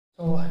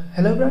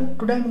Hello everyone,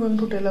 today I'm going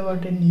to tell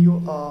about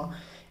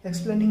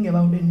explaining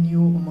about a new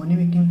money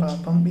making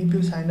platform. If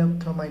you sign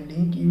up through my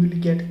link, you will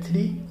get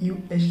 3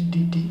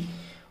 USDT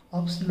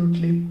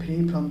absolutely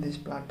free from this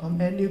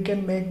platform, and you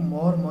can make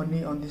more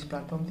money on this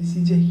platform. This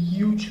is a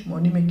huge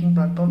money making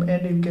platform,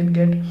 and you can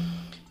get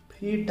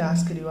free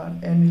task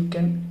reward, and you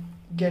can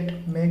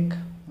make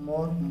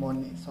more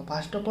money. So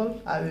first of all,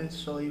 I will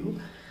show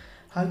you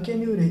how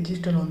can you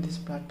register on this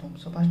platform.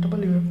 So first of all,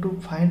 you have to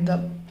find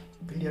the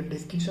video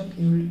description.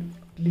 You will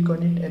click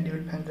on it and you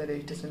will find the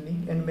registration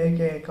link and make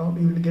an account.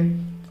 You will get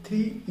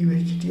 3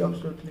 USDT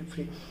absolutely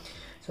free.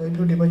 So if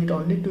you deposit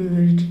only 2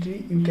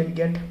 USDT, you can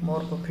get more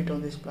profit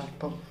on this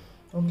platform.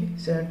 Okay,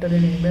 so enter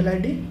an email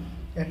ID,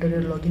 enter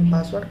your login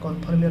password,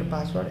 confirm your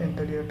password,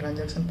 enter your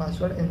transaction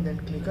password, and then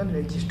click on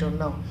register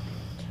now.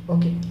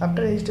 Okay,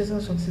 after registration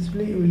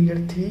successfully, you will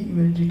get 3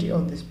 USDT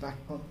on this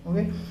platform.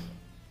 Okay,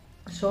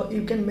 so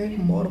you can make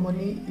more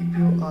money if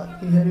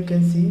you here you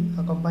can see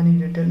a company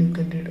detail. You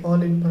can read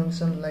all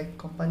information like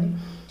company,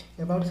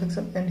 about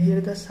section, and here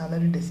is the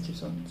salary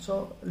description.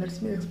 So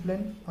let me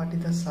explain what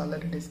is the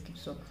salary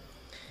description.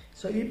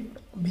 So if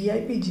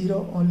VIP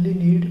 0 only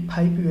need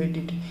 5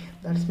 USDT,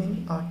 that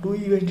means 2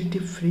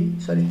 USDT free,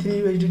 3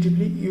 USDT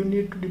free, you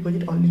need to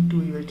deposit only 2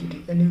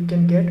 USDT and you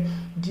can get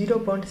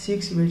 0.6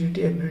 USDT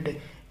every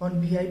day. On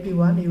VIP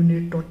 1 you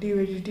need 20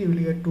 USDT, you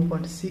will get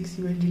 2.6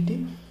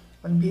 USDT.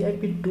 On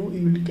VIP 2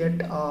 you will get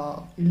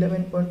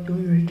 11.2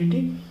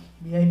 USDT,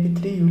 VIP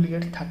 3 you will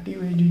get 30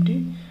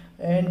 USDT,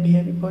 and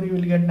VIP 4 you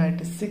will get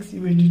 96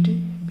 USDT,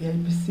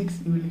 VIP 6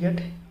 you will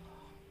get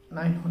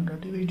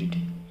 900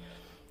 USDT.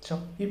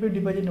 So if you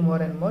deposit more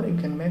and more, you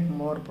can make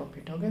more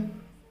profit. Okay,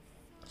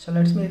 so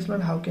let me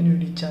explain how can you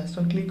recharge.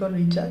 So click on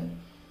recharge,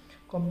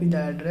 copy the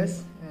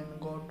address and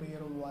go to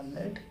your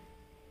wallet,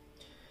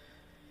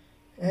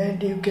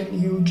 and you can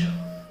use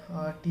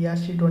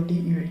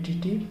TRC20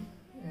 USDT.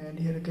 And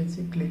here you can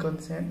see click on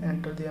send,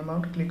 enter the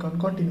amount, click on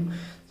continue.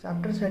 So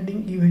after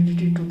sending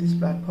USDT to this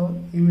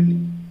platform, you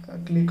will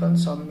click on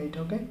submit.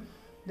 Okay,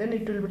 then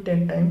it will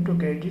take time to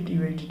credit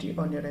USDT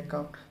on your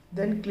account.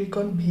 Then click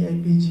on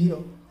VIP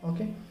 0.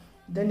 Okay,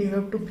 then you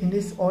have to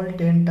finish all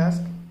 10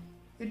 tasks.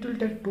 It will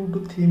take 2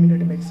 to 3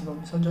 minutes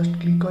maximum. So just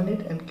click on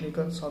it and click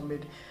on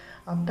submit.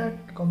 After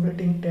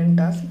completing 10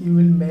 tasks, you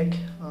will make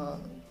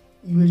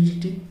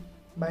USDT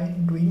by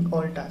doing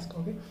all tasks.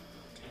 Okay,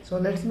 so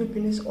let me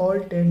finish all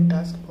 10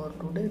 tasks for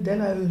today,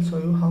 then I will show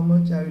you how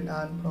much I will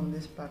earn from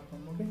this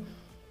platform. Okay,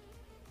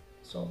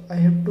 so I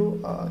have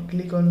to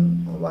click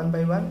on one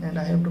by one and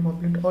I have to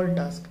complete all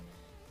tasks.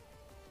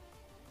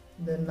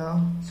 Then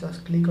now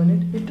just click on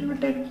it. It will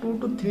take 2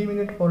 to 3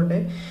 minutes per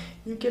day.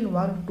 You can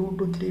work 2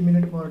 to 3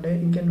 minutes per day.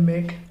 You can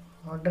make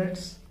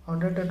 $100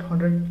 and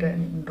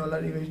 $110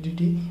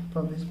 USDT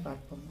from this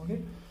platform. Okay,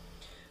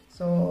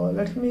 so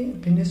let me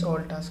finish all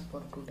tasks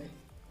for today.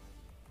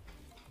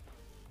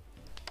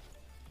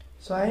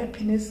 So I have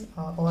finished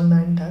all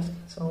 9 tasks,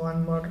 so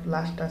one more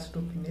last task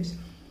to finish,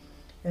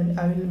 and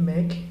I will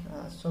make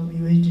some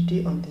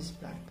USDT on this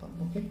platform.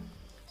 Okay,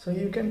 so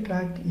you can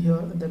track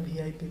here the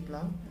VIP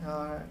plan.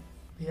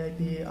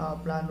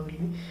 Plan will be,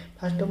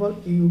 first of all,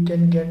 you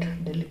can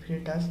get daily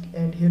free task,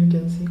 and here you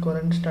can see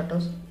current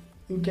status.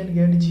 You can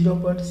get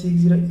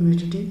 0.60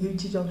 USDT,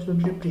 which is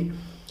absolutely free,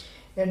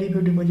 and if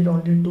you deposit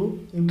only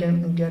 2, you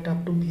can get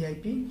up to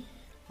VIP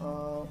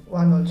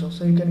 1 also,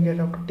 so you can get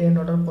up to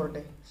 $10 per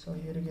day. So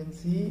here you can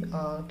see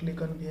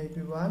click on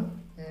VIP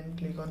 1 and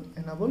click on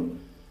enable,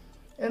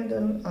 and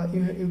then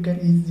you can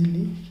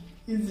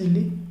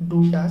easily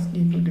do task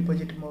if you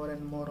deposit more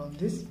and more on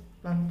this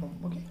platform.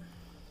 Okay,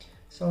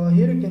 so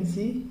here you can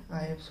see I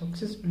have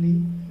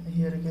successfully,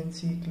 here you can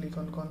see click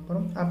on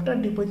confirm. After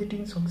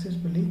depositing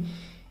successfully,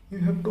 you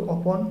have to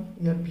open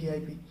your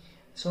VIP.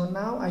 So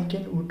now I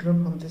can withdraw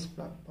from this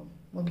platform.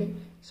 Okay,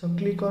 so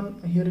click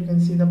on, here you can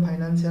see the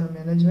financial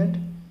management,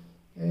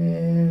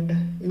 and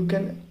you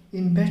can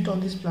invest on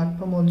this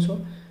platform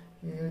also.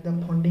 Here the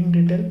funding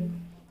detail.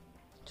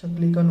 So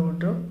click on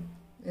withdraw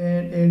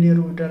and add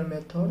your withdrawal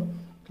method.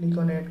 Click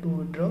on add to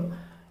withdraw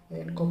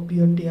and copy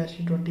your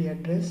TRC20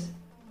 address.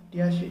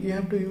 You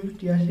have to use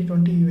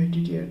TRC20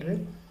 USDT address,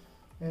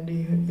 and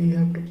you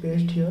have to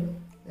paste here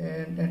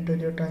and enter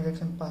your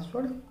transaction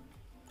password.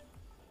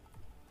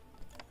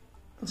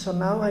 So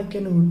now I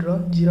can withdraw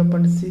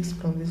 0.6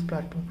 from this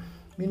platform.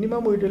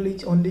 Minimum withdrawal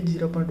is only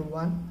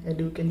 0.1, and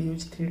you can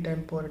use 3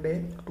 times per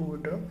day to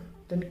withdraw.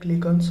 Then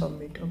click on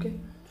submit. Okay,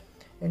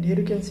 and here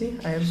you can see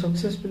I have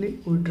successfully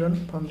withdrawn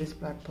from this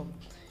platform,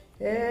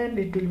 and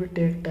it will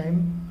take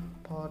time.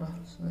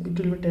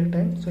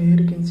 So here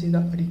you can see the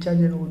recharge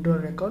and withdraw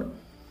record,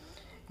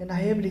 and I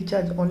have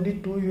recharged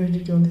only 2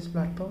 USDT on this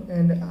platform,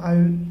 and I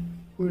will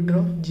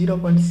withdraw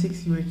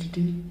 0.6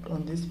 USDT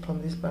on this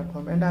from this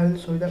platform, and I will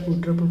show you the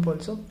withdraw proof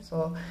also.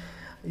 So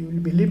you will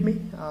believe me,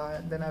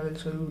 then I will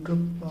show you withdraw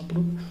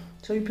proof.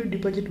 So if you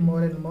deposit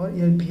more and more,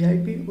 your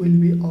VIP will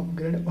be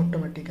upgraded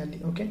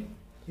automatically. Okay,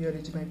 here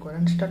is my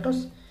current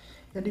status,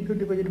 and if you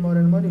deposit more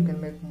and more, you can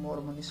make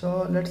more money.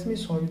 So let me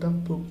show you the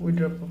proof,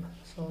 withdraw proof.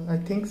 So I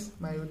think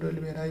my withdrawal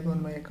will arrive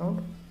on my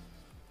account,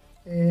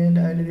 and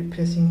while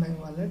refreshing my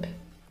wallet.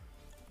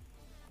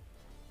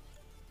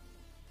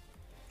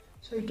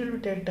 So it will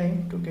take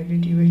time to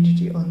credit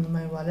USDT on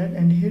my wallet,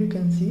 and here you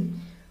can see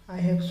I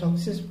have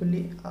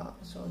successfully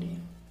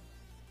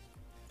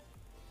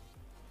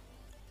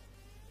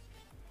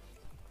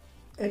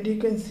and you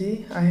can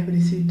see I have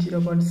received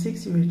 0.6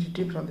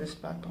 USDT from this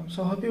platform.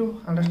 So hope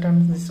you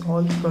understand this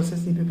whole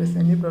process. If you face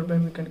any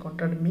problem, you can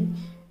contact me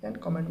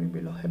and comment me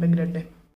below. Have a great day.